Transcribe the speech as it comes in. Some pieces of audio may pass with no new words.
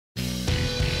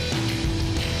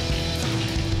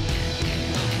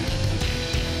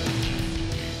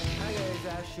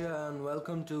here and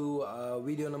welcome to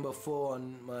video number 4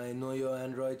 on my Know Your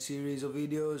Android series of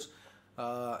videos.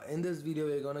 In this video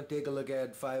we're going to take a look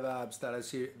at 5 apps that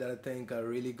I think are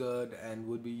really good and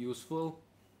would be useful.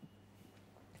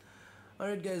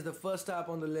 Alright guys, the first app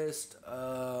on the list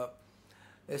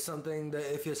is something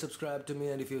that if you're subscribed to me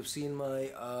and if you've seen my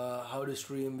how to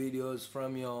stream videos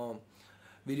from your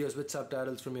videos with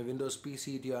subtitles from your Windows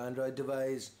PC to your Android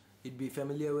device, you'd be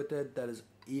familiar with it. That is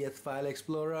ES File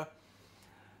Explorer.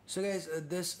 So guys,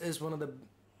 this is one of the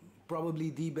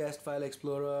probably the best file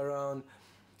explorer around.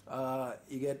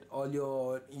 You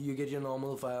get your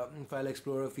normal file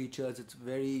explorer features. It's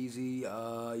very easy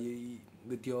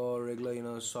with your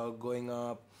regular going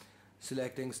up,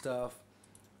 selecting stuff.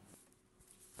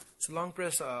 So long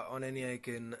press on any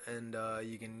icon and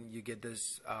you get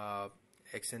this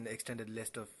extended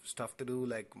list of stuff to do,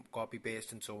 like copy,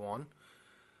 paste and so on.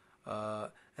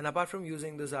 And apart from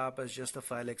using this app as just a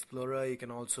file explorer, you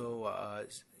can also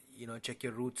check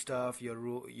your root stuff, your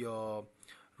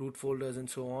root folders and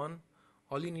so on.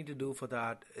 All you need to do for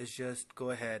that is just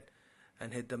go ahead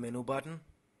and hit the menu button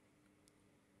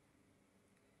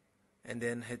and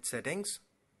then hit settings,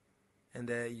 and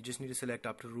there you just need to select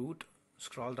up to root,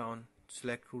 scroll down,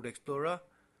 select root explorer,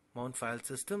 mount file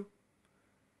system,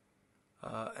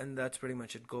 and that's pretty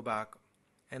much it. Go back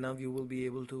and now you will be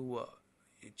able to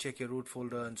check your root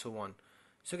folder and so on.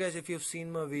 So guys, if you've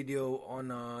seen my video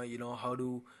on how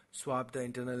to swap the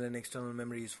internal and external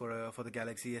memories for the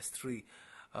Galaxy S3,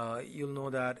 you'll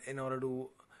know that in order to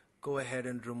go ahead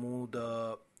and remove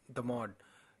the mod,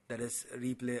 that is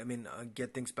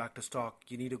get things back to stock,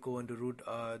 you need to go into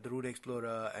the root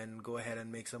explorer and go ahead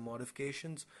and make some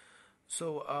modifications.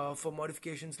 So for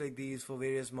modifications like these, for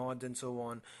various mods and so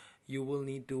on, you will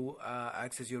need to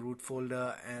access your root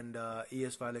folder, and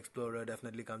ES File Explorer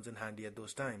definitely comes in handy at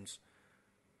those times.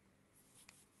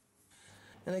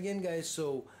 And again guys,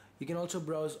 so you can also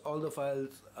browse all the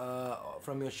files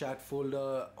from your shared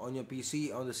folder on your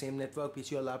PC on the same network,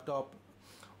 PC or laptop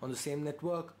on the same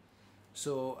network.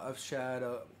 So I've shared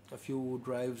a few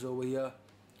drives over here,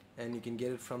 and you can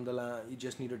get it from the LAN. You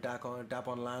just need to tap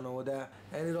on LAN over there,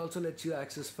 and it also lets you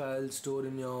access files stored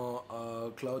in your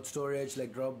cloud storage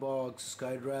like Dropbox,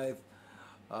 SkyDrive.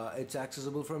 It's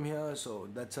accessible from here, so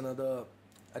that's another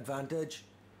advantage.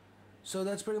 So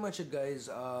that's pretty much it guys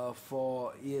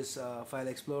for ES File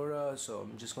Explorer. So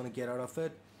I'm just going to get out of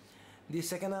it. The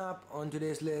second app on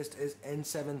today's list is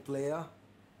N7 Player.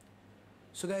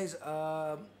 So guys,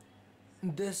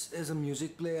 this is a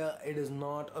music player. It is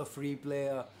not a free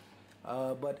player,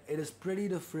 but it is pretty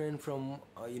different from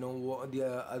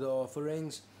the other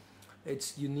offerings.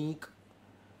 It's unique.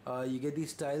 You get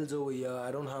these tiles over here.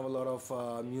 I don't have a lot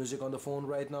of music on the phone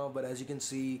right now, but as you can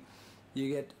see, you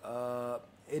get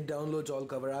it downloads all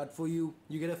cover art for you.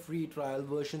 You get a free trial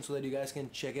version so that you guys can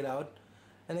check it out.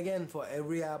 And again, for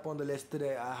every app on the list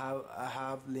today, I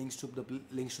have links to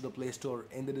the Play Store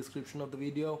in the description of the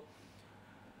video.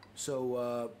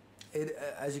 So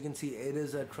as you can see, it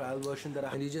is a trial version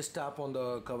and you just tap on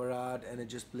the cover art and it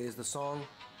just plays the song.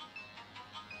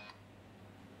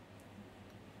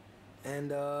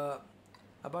 And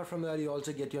apart from that, you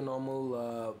also get your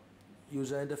normal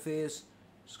user interface.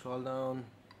 Scroll down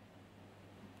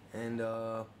and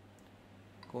go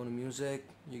to music.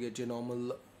 You get your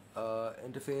normal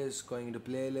interface, going into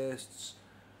playlists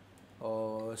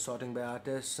or sorting by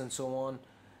artists and so on.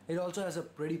 It also has a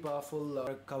pretty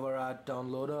powerful cover art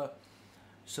downloader.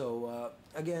 So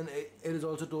again, it is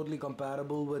also totally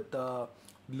compatible with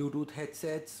Bluetooth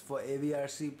headsets for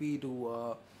AVRCP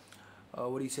to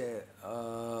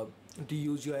to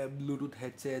use your Bluetooth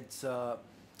headsets,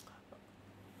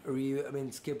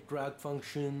 skip track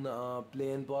function,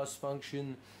 play and pause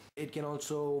function. It can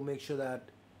also make sure that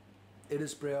it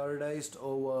is prioritized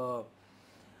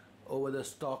over the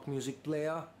stock music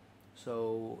player.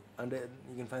 So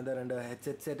you can find that under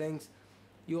headset settings.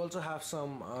 You also have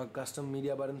some custom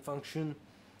media button function.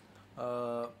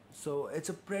 So it's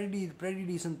a pretty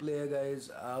decent player guys.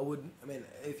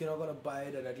 If you're not gonna buy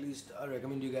it, at least I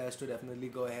recommend you guys to definitely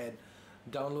go ahead,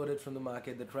 download it from the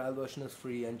market. The trial version is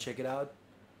free, and check it out.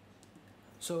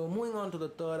 So moving on to the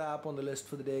third app on the list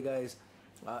for the day guys,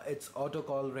 it's Auto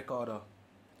Call Recorder.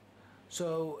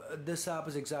 So this app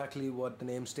is exactly what the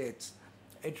name states.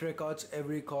 It records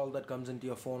every call that comes into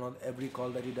your phone or every call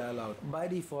that you dial out. By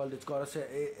default,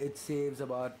 it saves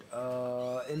about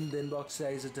in the inbox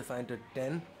size is defined to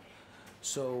 10.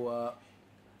 So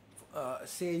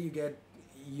say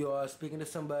you're speaking to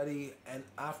somebody, and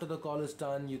after the call is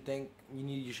done, you think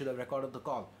you should have recorded the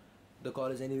call. The call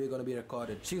is anyway going to be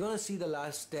recorded. So you're going to see the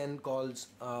last 10 calls,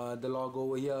 the log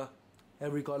over here.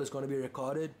 Every call is going to be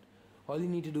recorded. all you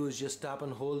need to do is just tap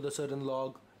and hold a certain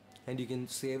log, and you can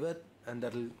save it, and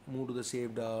that will move to the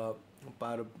saved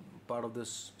part of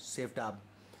this save tab.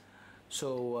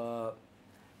 So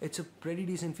it's a pretty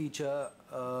decent feature.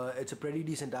 It's a pretty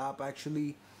decent app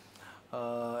actually.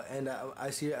 And I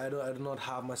see I do not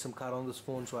have my SIM card on this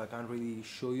phone, so I can't really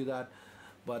show you that,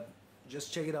 but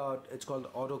just check it out. It's called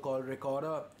Auto Call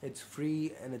Recorder. It's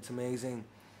free and it's amazing.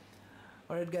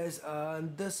 Alright guys,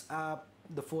 this app,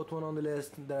 the fourth one on the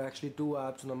list, there are actually two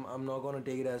apps, and I'm not going to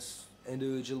take it as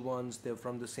individual ones. They're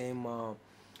from the same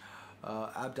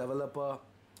app developer.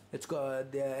 It's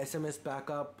got their SMS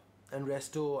Backup and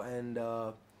Restore, and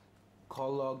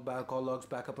call logs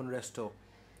backup and restore.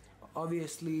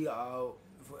 Obviously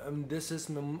this is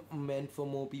meant for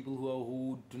more people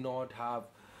who do not have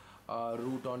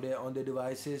root on their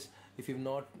devices. If you've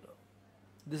not,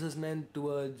 this is meant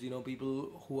towards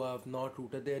people who have not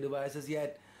rooted their devices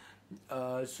yet.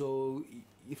 So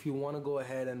if you want to go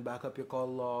ahead and back up your call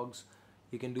logs,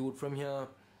 you can do it from here.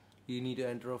 You need to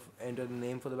enter the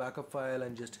name for the backup file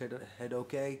and just hit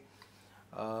OK.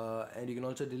 And you can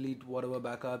also delete whatever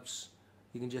backups.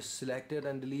 You can just select it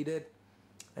and delete it,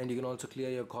 and you can also clear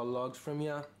your call logs from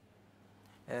here,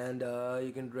 and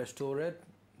you can restore it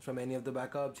from any of the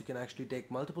backups. You can actually take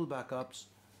multiple backups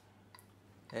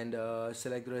and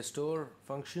select the restore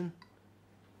function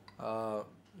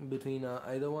between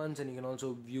either ones, and you can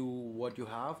also view what you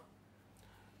have,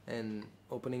 and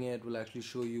opening it will actually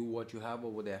show you what you have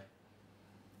over there.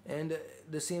 And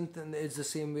the same thing, it's the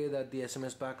same way that the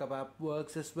SMS Backup app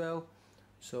works as well.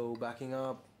 So backing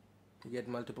up, you get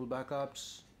multiple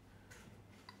backups,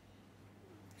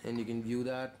 and you can view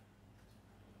that.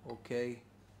 Okay,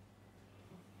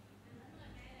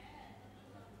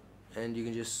 and you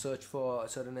can just search for a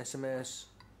certain SMS.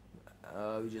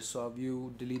 We just saw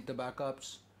view, delete the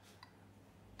backups,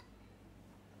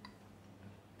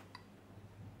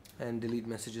 and delete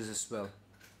messages as well.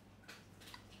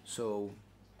 So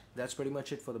that's pretty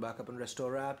much it for the backup and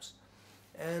restore apps.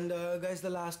 And guys, the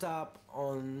last app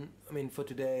for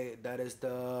today, that is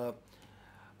the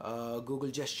Google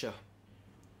Gesture.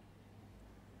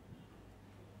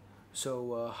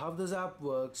 So how this app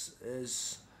works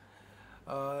is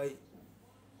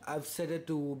I've set it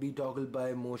to be toggled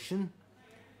by motion.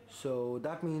 So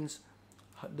that means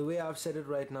the way I've set it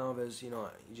right now is you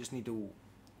just need to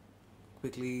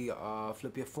quickly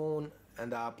flip your phone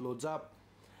and the app loads up.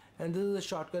 And this is a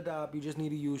shortcut app. You just need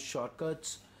to use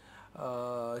shortcuts.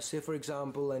 Say for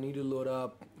example, I need to load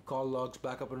up call logs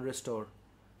backup and restore.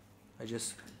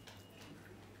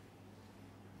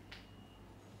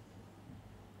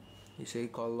 You say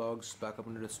call logs backup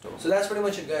and restore. So that's pretty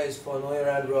much it guys for Know Your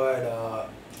Android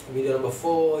video number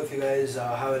 4. If you guys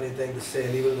have anything to say,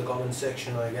 leave it in the comment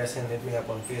section, or you guys can hit me up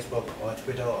on Facebook or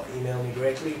Twitter, or email me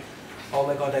directly. All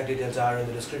my contact details are in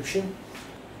the description.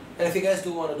 And if you guys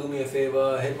do want to do me a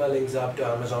favor, hit my links up to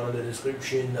Amazon in the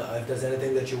description. If there's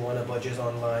anything that you want to purchase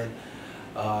online,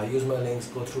 use my links,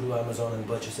 go through to Amazon and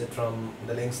purchase it from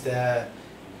the links there.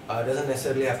 It doesn't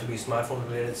necessarily have to be smartphone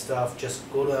related stuff. Just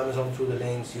go to Amazon through the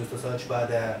links, use the search bar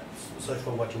there, search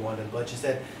for what you want and purchase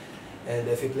it. And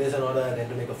if you place an order, I tend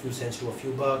to make a few cents to a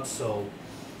few bucks. So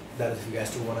that is if you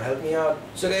guys do want to help me out.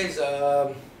 So guys,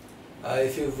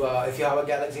 if you have a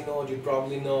Galaxy Note, you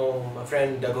probably know my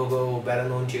friend Dagogo, better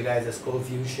known to you guys as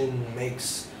ColdFustion,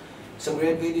 makes some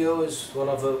great videos.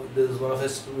 This is one of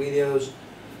his videos.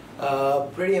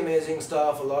 Pretty amazing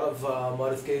stuff. A lot of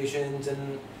modifications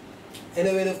and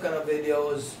innovative kind of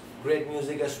videos. Great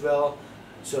music as well.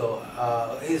 So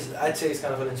I'd say he's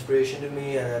kind of an inspiration to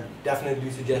me, and I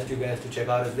definitely suggest you guys to check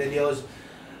out his videos.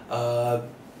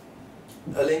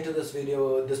 A link to this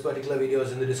particular video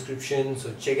is in the description,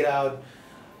 so check it out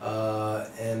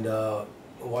and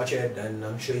watch it, and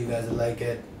I'm sure you guys will like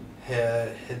it.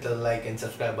 Hit the like and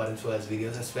subscribe buttons for his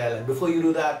videos as well, and before you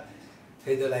do that,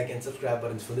 hit the like and subscribe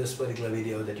buttons for this particular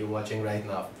video that you're watching right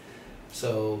now.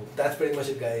 So that's pretty much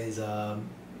it guys.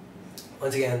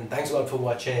 Once again, thanks a lot for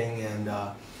watching, and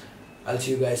I'll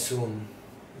see you guys soon.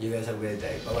 You guys have a great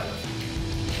day. Bye bye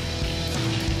now.